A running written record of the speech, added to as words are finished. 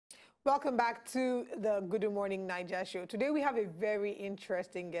Welcome back to the Good Morning Niger show. Today we have a very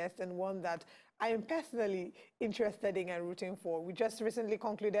interesting guest and one that I am personally interested in and rooting for. We just recently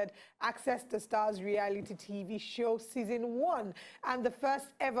concluded Access to Stars reality TV show season 1, and the first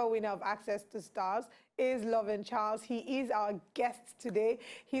ever winner of Access to Stars is Loven Charles. He is our guest today.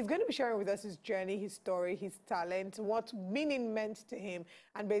 He's going to be sharing with us his journey, his story, his talent, what meaning meant to him,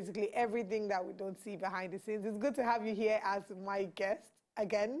 and basically everything that we don't see behind the scenes. It's good to have you here as my guest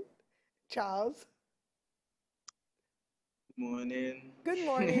again, Charles. Good morning. Good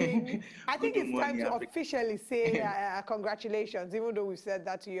morning. I think Good it's time morning, to Africa. officially say congratulations, even though we've said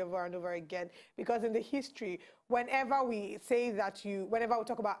that to you over and over again. Because in the history, whenever we say that whenever we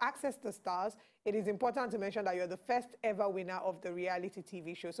talk about Access to Stars, it is important to mention that you're the first ever winner of the reality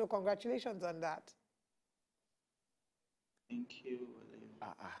TV show. So congratulations on that. Thank you.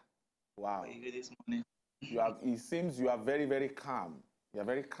 Wow. How are you this morning? It seems you are very, very calm. You're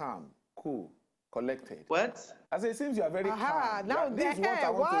very calm, cool, collected. What? I say, it seems you are very calm. Now this is what I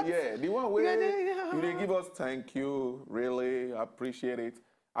want to hear. The one where you they give us thank you, really appreciate it.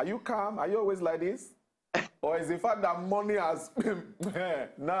 Are you calm? Are you always like this? Or is the fact that money has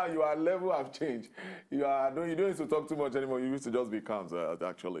now your level have changed? You don't need to talk too much anymore. You used to just be calm. So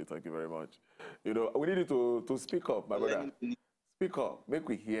actually, thank you very much. You know, we need you to speak up, my brother. Speak up. Make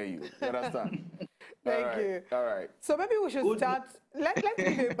we hear you. You understand? Thank you. All right. So maybe we should start. Let's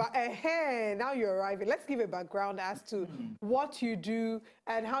give a now you're arriving. Let's give a background as to what you do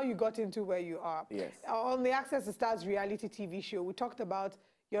and how you got into where you are. Yes. On the Access to Stars reality TV show, we talked about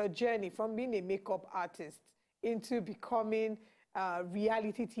your journey from being a makeup artist into becoming a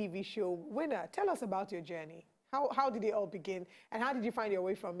reality TV show winner. Tell us about your journey. How did it all begin, and how did you find your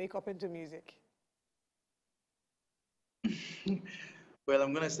way from makeup into music? Well,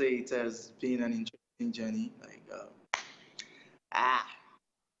 I'm gonna say it has been an interesting journey.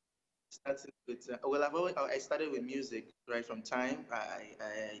 Starting with I started with music right from time.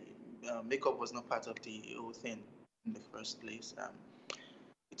 Makeup was not part of the whole thing in the first place.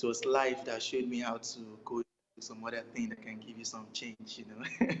 It was life that showed me how to go to some other thing that can give you some change, you know.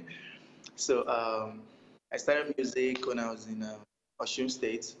 So I started music when I was in Osun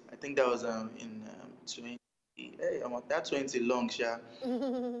State. I think that was in 20. Hey, I'm that 20 long, sha.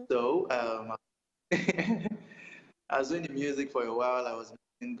 So I was doing the music for a while. I was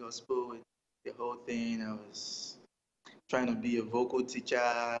in gospel with the whole thing. I was trying to be a vocal teacher,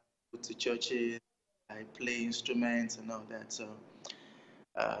 go to churches, I play instruments and all that. So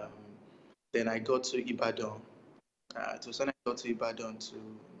then I got to Ibadan. It was when I got to Ibadan to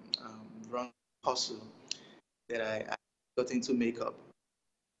run hustle that I got into makeup.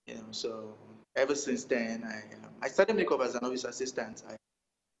 You know, so ever since then, I started makeup as an office assistant. I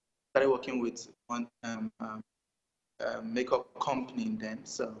started working with one makeup company then.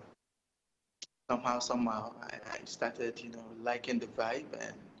 So somehow, I started, you know, liking the vibe,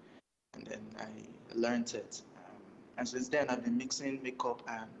 and then I learned it. And since then, I've been mixing makeup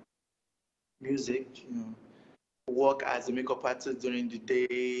and music. You know, work as a makeup artist during the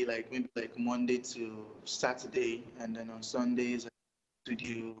day, like maybe like Monday to Saturday, and then on Sundays, I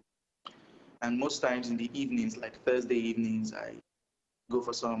studio. And most times in the evenings, like Thursday evenings, I go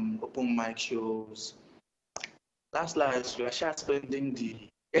for some open mic shows. Last, we are just spending the,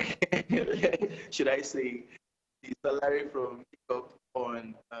 should I say, the salary from makeup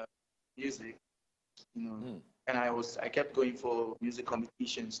on music, you know. And I kept going for music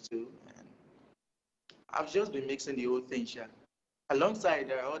competitions too. And I've just been mixing the whole thing, Sha. Alongside,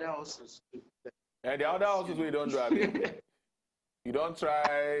 there are other houses too. And the other houses we don't do, I mean, you don't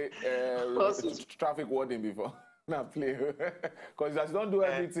try traffic warding before. Nah, play. Because you don't do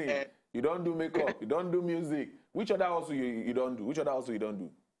everything. You don't do makeup. You don't do music. Which other house you don't do? Which other house you don't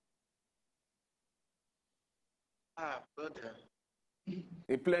do? Brother.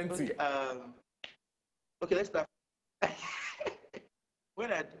 Plenty. Okay, let's start.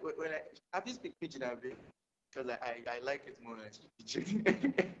 when I have you speak pidgin a bit, because I like it more than pidgin.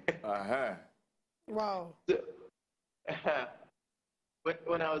 Wow. So,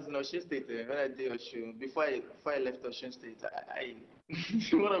 when I was in Osun State, when I did Osun, before I left Osun State, I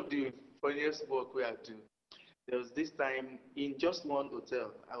one of the funniest work we had to. There was this time in just one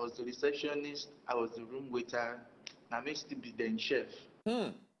hotel. I was the receptionist, I was the room waiter, and I made to be the chef.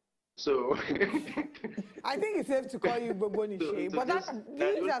 So I think it's safe to call you Boboniche, but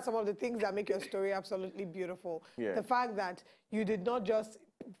these are some of the things that make your story absolutely beautiful. Yeah. The fact that you did not just,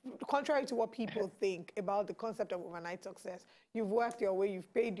 contrary to what people think about the concept of overnight success, you've worked your way,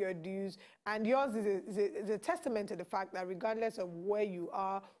 you've paid your dues, and yours is a testament to the fact that regardless of where you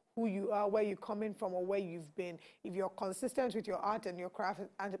are, who you are, where you're coming from, or where you've been, if you're consistent with your art and your craft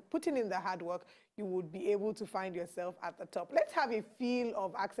and putting in the hard work, you would be able to find yourself at the top. Let's have a feel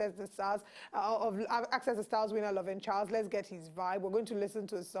of Access the Stars, Access the Stars winner Loven Charles. Let's get his vibe. We're going to listen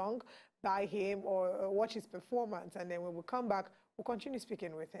to a song by him or watch his performance, and then when we come back, we'll continue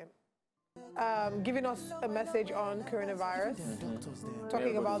speaking with him. Giving us a message on coronavirus,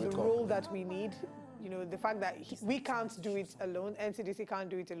 talking about the role that we need. You know, the fact that we can't do it alone, NCDC can't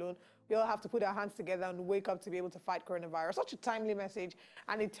do it alone. We all have to put our hands together and wake up to be able to fight coronavirus. Such a timely message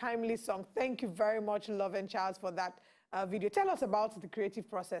and a timely song. Thank you very much, Loven Charles, for that video. Tell us about the creative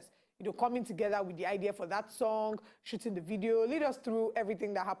process, you know, coming together with the idea for that song, shooting the video. Lead us through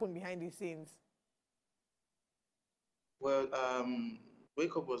everything that happened behind the scenes. Well,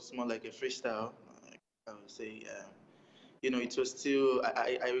 Wake Up was more like a freestyle, I would say. You know, it was still,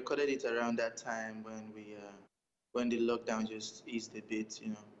 I recorded it around that time when the lockdown just eased a bit, you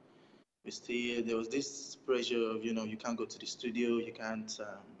know. There was this pressure of, you know, you can't go to the studio, you can't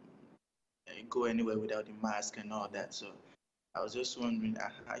go anywhere without the mask and all that. So I was just wondering,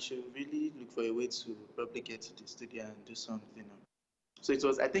 I should really look for a way to probably get to the studio and do something, you know. So it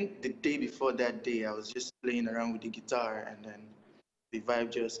was, I think the day before that day, I was just playing around with the guitar, and then the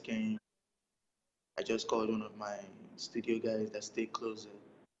vibe just came. I just called one of my studio guys that stay closer.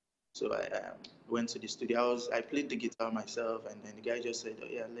 So I went to the studio. I played the guitar myself, and then the guy just said, "Oh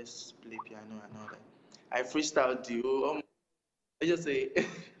yeah, let's play piano and all that." I freestyled I just say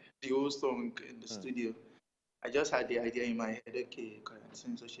the whole song in the studio. I just had the idea in my head. Okay,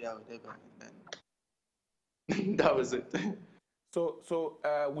 quarantine, social, whatever, and then that was it. So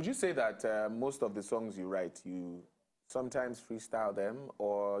would you say that most of the songs you write, you sometimes freestyle them,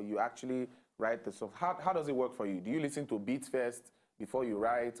 or you actually write the song? How does it work for you? Do you listen to beats first before you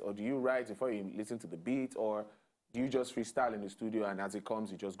write, or do you write before you listen to the beat, or do you just freestyle in the studio and as it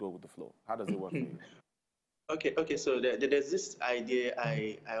comes, you just go with the flow? How does it work for you? Okay. So there's this idea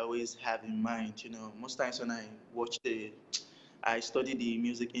I always have in mind. You know, most times when I study the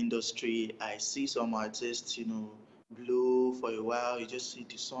music industry, I see some artists, you know, blow for a while. You just see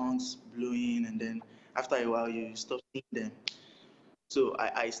the songs blowing, and then after a while, you stop seeing them. So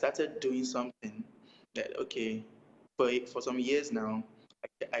I started doing something that, okay, for some years now,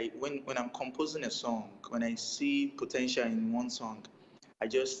 when I'm composing a song, when I see potential in one song, I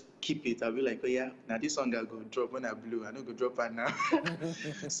just keep it. I'll be like, oh yeah, now this song I go drop when I blow. I don't go drop it now.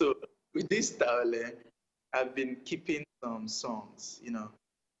 So with this style, I've been keeping some songs, you know,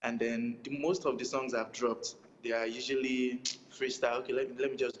 and then most of the songs I've dropped, they are usually freestyle. Okay, let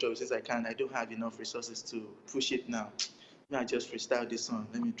me just drop since I can. I don't have enough resources to push it now. I just freestyle this song.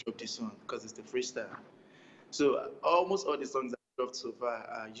 Let me drop this song because it's the freestyle. So almost all the songs I've dropped so far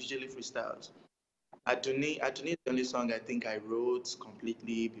are usually freestyles. Aduni is the only song I think I wrote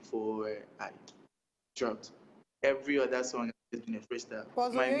completely before I dropped. Every other song has been a freestyle.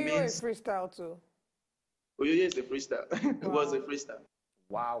 Was Oyoyo a freestyle too? Oyoyo is a freestyle. It was a freestyle.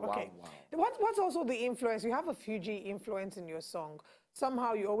 Wow. What's also the influence? You have a Fuji influence in your song.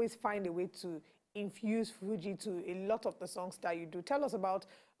 Somehow you always find a way to infuse Fuji to a lot of the songs that you do. Tell us about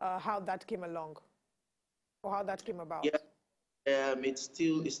how that came along, or how that came about. Yeah, it's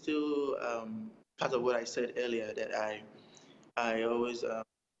still part of what I said earlier, that I always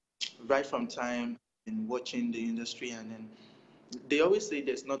right from time in watching the industry, and then they always say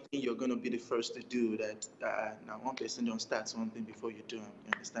there's nothing you're going to be the first to do, that now one person don't start something before you do them,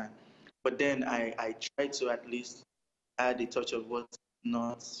 you understand? But then I try to at least add a touch of what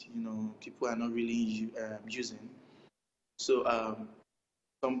not, you know, people are not really using. So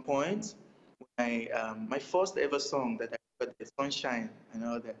some point, when my first ever song that I got, the Sunshine and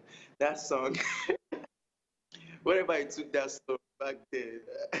all that song, whenever I took that song back there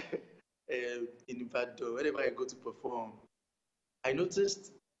in Ibadan, whenever I go to perform, I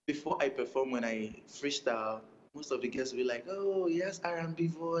noticed before I perform, when I freestyle, most of the guests will be like, "Oh, yes, R&B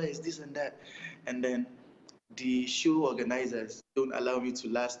voice, this and that," and then the show organizers don't allow me to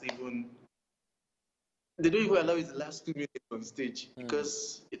last even. They don't even allow me to last 2 minutes on stage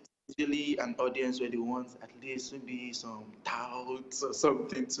because it's usually an audience where they want at least maybe some touts or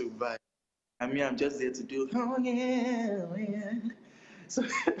something to vibe. I mean, I'm just there to do, oh yeah, oh yeah. So,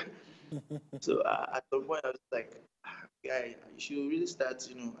 so at some point, I was like, guy, you should really start,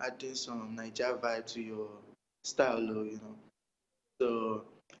 you know, adding some Niger vibe to your style, you know. So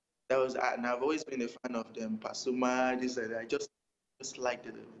that was, and I've always been a fan of them, Pasuma, this and that. I just like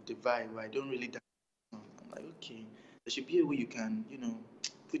the vibe. I don't really dance. I'm like, okay, there should be a way you can, you know,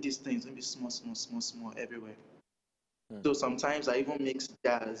 put these things maybe small everywhere. So sometimes I even mix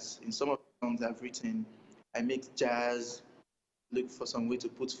jazz in some of the songs I've written. I mix jazz look for some way to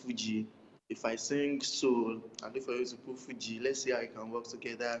put Fuji. If I sing soul, I look for you to put Fuji. Let's see how it can work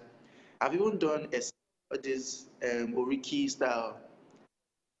together. I've even done this Oriki style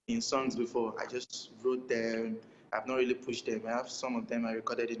in songs before. I just wrote them. I've not really pushed them. I have some of them I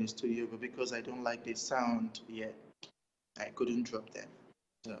recorded in the studio, but because I don't like the sound yet, I couldn't drop them.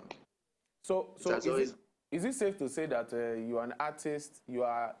 So is it safe to say that you are an artist, you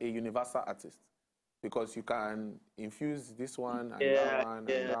are a universal artist? Because you can infuse this one and that one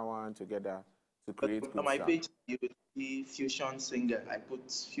and that one together to create good on my sound. page, you will see fusion singer. I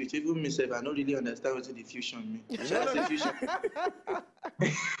put fusion. Even myself, I don't really understand what the fusion means. Should I say fusion?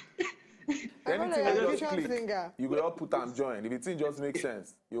 Anything like just click, singer. You go up put and join. If it just makes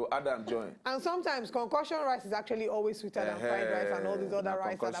sense, you add and join. And sometimes concussion rice is actually always sweeter than fried rice and all these other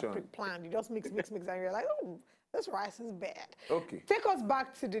rice that are pre-planned. You just mix, and you're like, oh, this rice is bad. Okay. Take us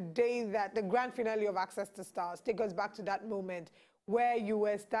back to the day that the grand finale of Access to Stars. Take us back to that moment where you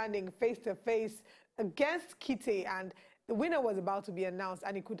were standing face to face against Kitty and the winner was about to be announced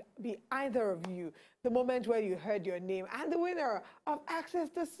and it could be either of you. The moment where you heard your name and the winner of Access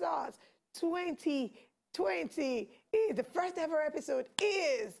to Stars 2020 is the first ever episode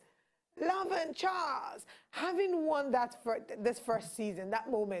is Loven Charles. Having won that this first season, that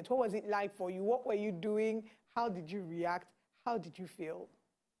moment, what was it like for you? What were you doing? How did you react? How did you feel?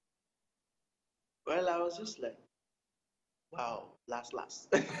 Well, I was just like, wow, last.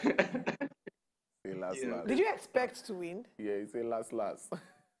 Say last. Did you expect to win? Yeah, you say last.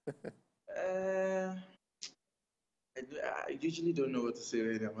 I usually don't know what to say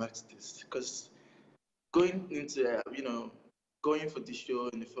when I'm asked this because going into going for the show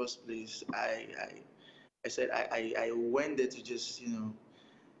in the first place, I said I went there to just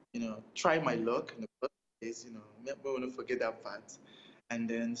try my luck in the first place. Never want to forget that part. And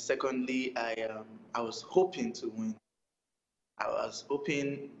then secondly, I was hoping to win. I was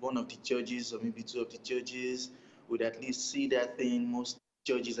hoping one of the judges or maybe two of the judges would at least see that thing most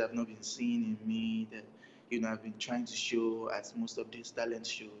judges have not been seeing in me that I've been trying to show at most of these talent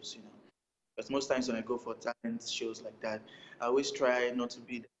shows. Because most times when I go for talent shows like that, I always try not to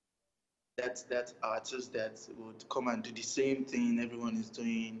be that artist that would come and do the same thing everyone is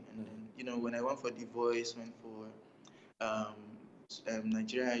doing. And then, when I went for The Voice, went for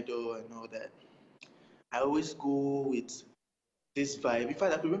Nigerian Idol and all that, I always go with this vibe. In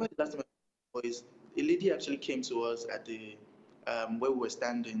fact, I remember the last time I was Voice, a lady actually came to us at the where we were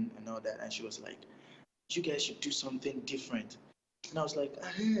standing and all that, and she was like, "You guys should do something different." And I was like,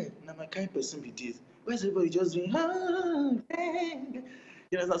 now my kind of person be this. Where's everybody just doing,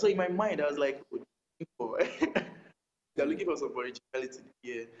 so in my mind, I was like, they're looking for some originality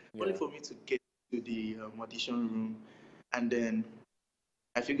here, only for me to get to the audition room. And then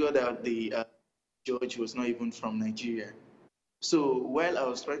I figured out the judge was not even from Nigeria. So while I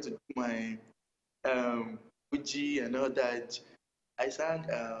was trying to do my Fuji and all that, I sang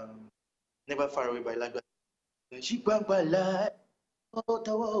Never Far Away by Lagos.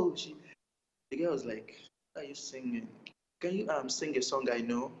 The girl was like, "Are you singing? Can you sing a song I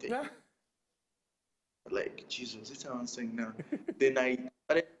know?" Yeah. Like, Jesus, this is how I sing now. Then I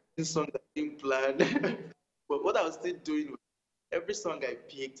started singing songs I didn't plan. But what I was still doing was every song I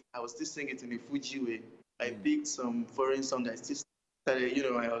picked, I was still singing it in a Fuji way. I picked some foreign song, I still started,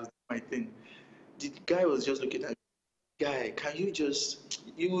 I was doing my thing. The guy was just looking at me. Guy, can you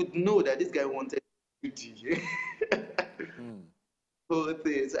you would know that this guy wanted Fuji. Whole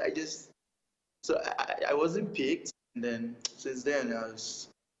thing. So I wasn't picked, and then since then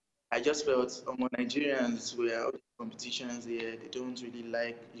I just felt Nigerians were all the competitions here. They don't really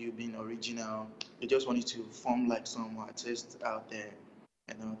like you being original. They just want you to form like some artists out there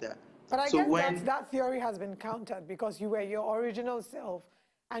and all that. But I guess that theory has been countered because you were your original self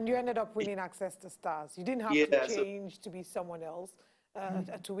and you ended up winning Access to Stars. You didn't have to change to be someone else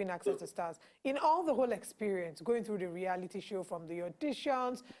to win Access to Stars. In all the whole experience, going through the reality show from the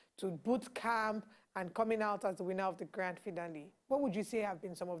auditions to boot camp and coming out as the winner of the grand finale, what would you say have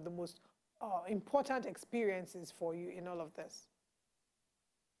been some of the most important experiences for you in all of this?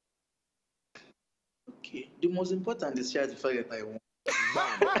 Okay, the most important is just the fact that I won.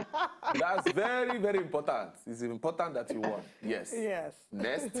 That's very, very important. It's important that you won. Yes. Yes.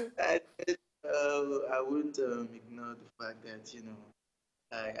 Next. I wouldn't ignore the fact that,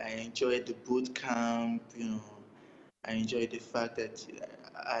 I enjoyed the boot camp, I enjoyed the fact that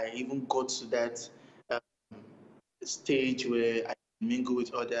I even got to that stage where I mingle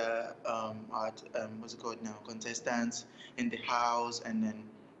with other contestants in the house, and then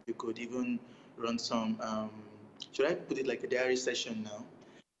you could even run some, should I put it like a diary session now?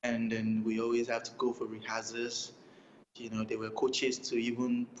 And then we always have to go for rehearsals. you know, there were coaches to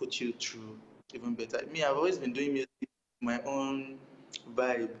even put you through even better. Me, I've always been doing music my own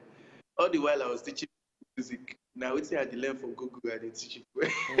vibe. All the while I was teaching music. Now it's I had to learn from Google and they teach you.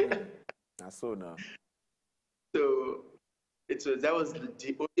 That's so now. So that was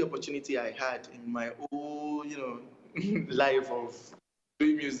the only opportunity I had in my whole, you know, life of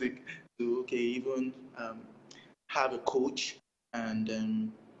doing music to even have a coach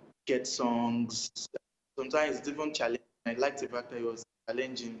and get songs. Sometimes it's even challenging. I liked the fact that it was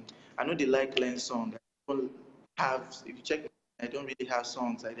challenging. I know they like learn songs. I don't have, if you check, I don't really have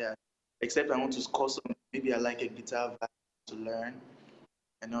songs like that. Except I want to score something. Maybe I like a guitar vibe to learn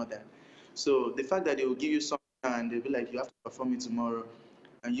and all that. So the fact that they will give you something and they'll be like, you have to perform it tomorrow,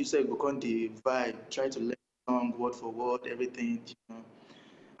 and you say go on the vibe, try to learn the song word for word, everything. You know,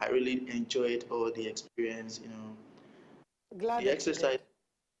 I really enjoyed all the experience. You know, Glad the exercise,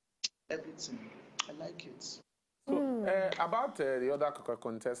 everything. I like it. So, about the other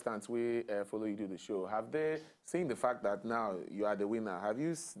contestants we follow you do the show, have they seen the fact that now you are the winner?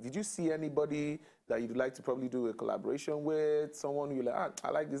 Did you see anybody that you'd like to probably do a collaboration with? Someone you like, I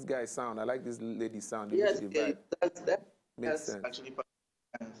like this guy's sound, I like this lady's sound. Yes, that's sense. actually part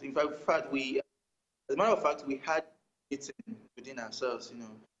of it. In fact, as a matter of fact, we had meeting within ourselves. You know,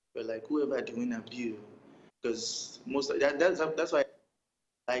 we're like whoever the winner be, because most of that's why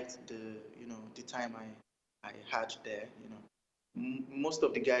I liked the time I had there. You know, most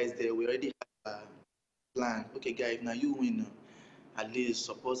of the guys there we already have a plan. Okay, guys, now you win. At least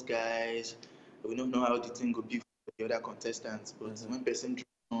support guys. We don't know how the thing will be for the other contestants, but when person do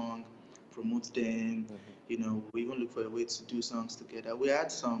song, promote them. You know, we even look for a way to do songs together. We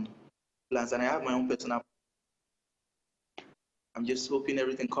had some plans, and I have my own personal. I'm just hoping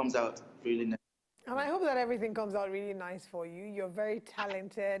everything comes out really nice. And I hope that everything comes out really nice for you. You're very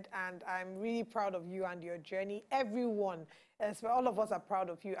talented, and I'm really proud of you and your journey. Everyone, as all of us are proud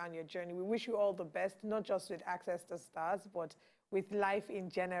of you and your journey. We wish you all the best, not just with Access to Stars, but with life in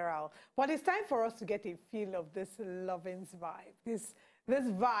general. But it's time for us to get a feel of this Loven's vibe, this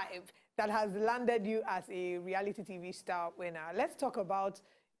vibe that has landed you as a reality TV star winner. Let's talk about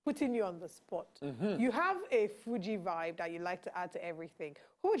putting you on the spot. You have a Fuji vibe that you like to add to everything.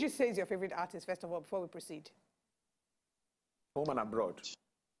 Who would you say is your favorite artist, first of all, before we proceed? Home and abroad.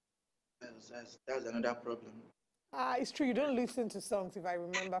 That's another problem. It's true. You don't listen to songs, if I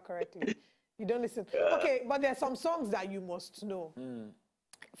remember correctly. You don't listen. Okay, but there are some songs that you must know.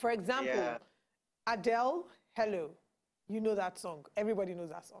 For example, Adele, Hello. You know that song. Everybody knows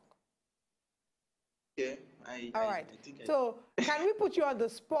that song. Okay. All right. So can we put you on the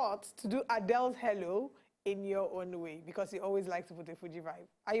spot to do Adele's Hello in your own way? Because you always like to put a Fuji vibe.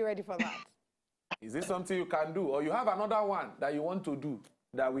 Are you ready for that? Is this something you can do? Or you have another one that you want to do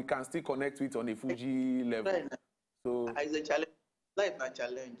that we can still connect with on a Fuji level? Right. So it's a challenge. Life is a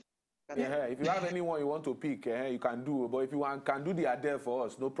challenge. Yeah, if you have anyone you want to pick, you can do. But if you can do the Adele for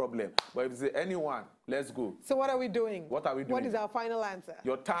us, no problem. But if it's anyone, let's go. So what are we doing? What are we doing? What is our final answer?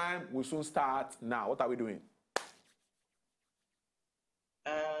 Your time will soon start now. What are we doing?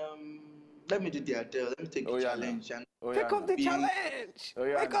 Let me do the Adele. Let me take the challenge. Take up the challenge.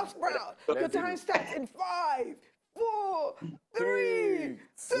 Make us proud. Your time starts in 5, 4, 3,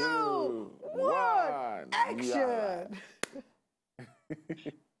 2, 1. Action.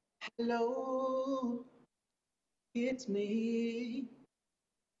 Hello, it's me.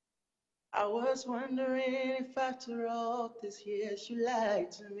 I was wondering if after all these years you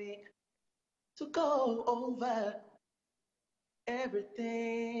lied to me, to go over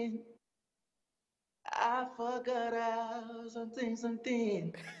everything. I forgot how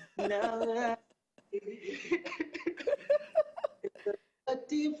something. Now that it's a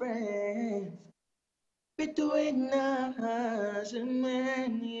difference between us and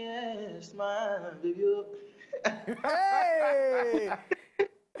many years, my baby. Hey!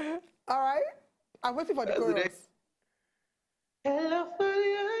 All right. I'm waiting for the chorus. Hello for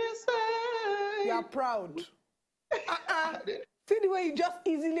the other side. You are proud. See the way you just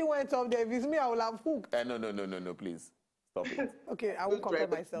easily went up there. If it's me, I will have hooked. No, please. Stop it. Okay, I won't compare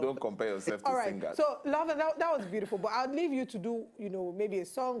myself. Don't compare yourself to singers. So, Loven, that was beautiful. But I'll leave you to do, maybe a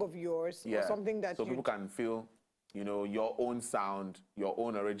song of yours or something that people can feel, your own sound, your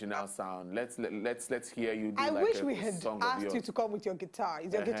own original sound. Let's hear you do I like wish we had asked you to come with your guitar.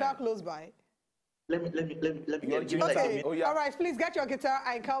 Is your guitar close by? Let me. Okay. All right. Please get your guitar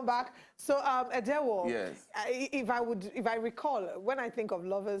and come back. So, Adele, yes. If I recall, when I think of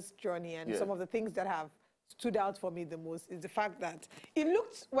Lover's journey and some of the things that have stood out for me the most is the fact that it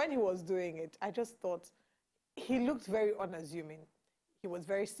looked, when he was doing it, I just thought he looked very unassuming. He was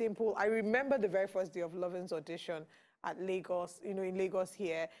very simple. I remember the very first day of Loven's audition. at Lagos, you know, in Lagos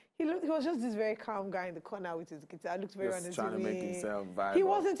here. He was just this very calm guy in the corner with his guitar. Looked very Just trying to make himself vibe. He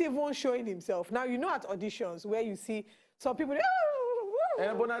wasn't even showing himself. Now, you know, at auditions where you see some people,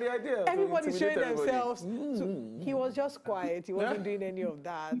 everybody's showing themselves. So he was just quiet. He wasn't doing any of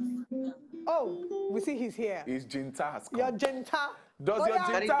that. Oh, we see he's here. His Jinta has come. Your Jinta. Does your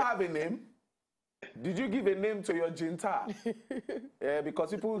Jinta have a name? Did you give a name to your Jinta? Because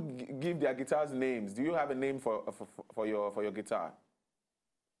people give their guitars names. Do you have a name for your guitar?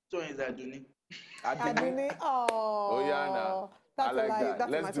 So is Aduni. Aduni. Oh, yeah, now. That's I like that.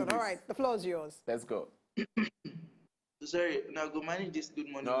 That's Let's my do turn. this. All right, the floor is yours. Let's go. Sorry, now go manage this good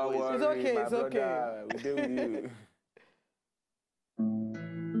morning No voice. worry, It's okay, my it's brother. okay. We deal with you.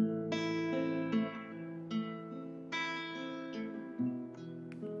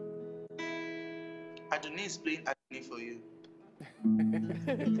 Aduni is playing Aduni for you.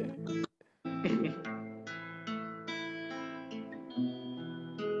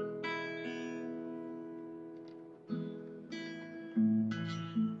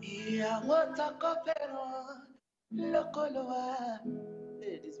 Yeah, what a copero, locoloa.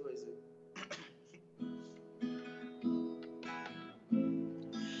 Hey, this voice.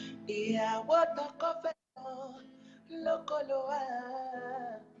 Yeah, what a copero, locoloa.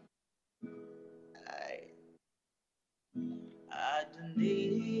 I don't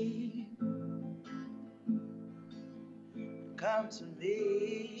need come to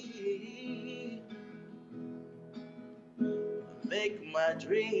me, make my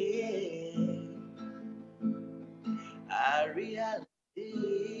dream a reality.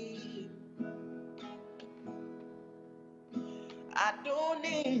 I don't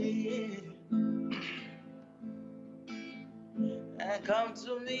need and come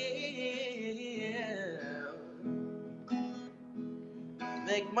to me,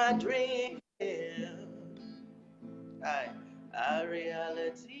 make my dream a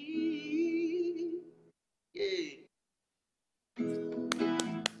reality. Yeah.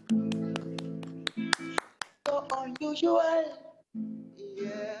 So unusual,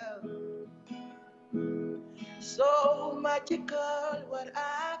 yeah. So magical, what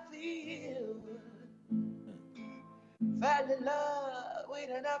I feel. Fell in love with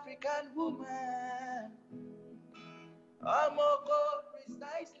an African woman. Amoko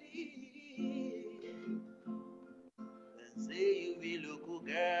precisely. And say you be local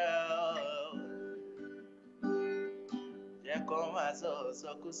girl. Yeah, come as so.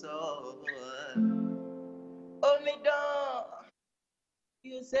 Only don't.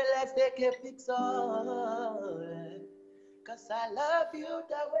 You say let's take a picture. Cause I love you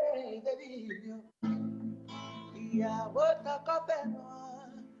that way, baby. Yeah, what a couple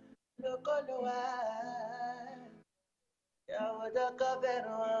loco. Yeah, what a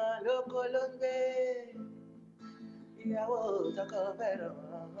couple loco. Yeah, what a couple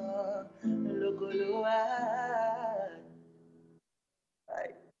loco.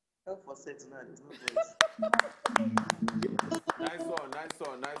 Don't forsake now, there's no voice. Nice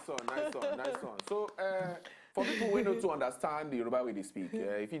one. So, for people who know to understand the Yoruba way they speak,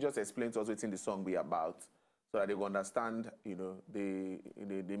 if you just explain to us what's in the song be about, so that they will understand, you know, the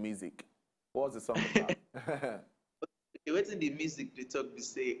music. What's the song about? What's in the music they talk? They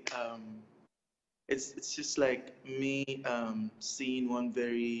say, it's just like me seeing one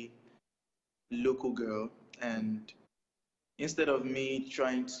very local girl, and instead of me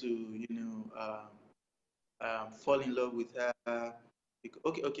trying to, you know, fall in love with her.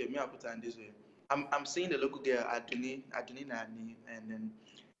 Okay, me I'll put her in this way. I'm seeing the local girl Aduni Nani, and then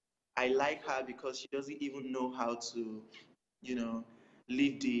I like her because she doesn't even know how to, you know,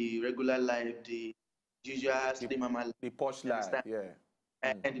 live the regular life, the usual steady mama life. The posh life, yeah.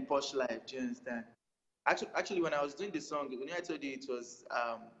 And the posh life, do you understand? Actually, when I was doing the song, when I told you it was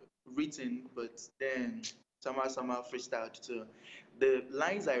written, but then somehow freestyled. So the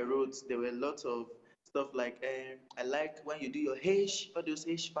lines I wrote, there were a lot of stuff like, I like when you do your H, all those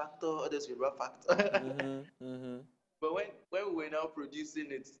H factor, all those Yoruba factor. But when we were now producing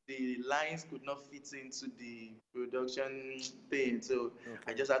it, the lines could not fit into the production thing. So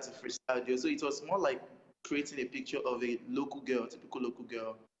I just had to freestyle. So it was more like creating a picture of a local girl, typical local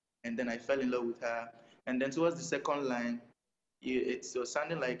girl. And then I fell in love with her. And then towards the second line, it was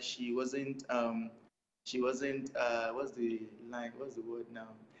sounding like she wasn't, what's the line, what's the word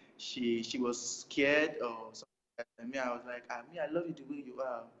now? She was scared or something like that. And me, I was like, I love you the way you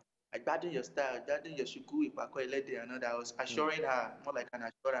are. I badden your style, badden your shuku, and all that. I was assuring her, more like an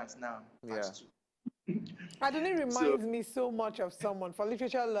assurance now. Yeah. Adoni reminds me so much of someone. For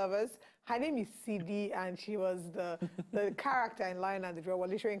literature lovers, her name is CD, and she was the character in Lion and the Jewel, well,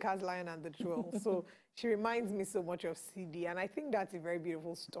 Literary Car's Lion and the Jewel. So She reminds me so much of CD, and I think that's a very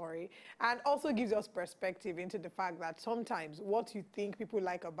beautiful story, and also gives us perspective into the fact that sometimes what you think people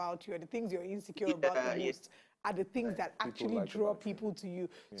like about you, or the things you're insecure about the most, are the things that actually draw people to you.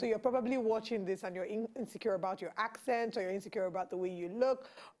 Yeah. So you're probably watching this and you're insecure about your accent, or you're insecure about the way you look,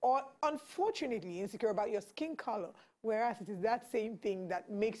 or unfortunately insecure about your skin color, whereas it is that same thing that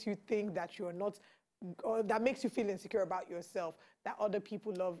makes you think that you're not, or that makes you feel insecure about yourself, that other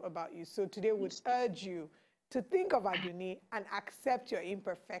people love about you. So today would urge you to think of Aduni and accept your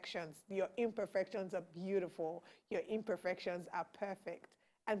imperfections. Your imperfections are beautiful. Your imperfections are perfect.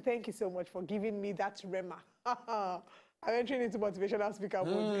 And thank you so much for giving me that rema. I'm entering into motivational speaker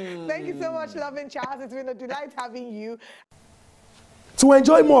mode. Thank you so much, Loven Charles. It's been a delight having you. To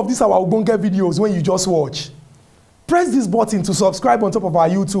enjoy more of these our Ogbonge videos when you just watch, press this button to subscribe on top of our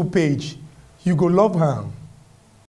YouTube page. You go love her.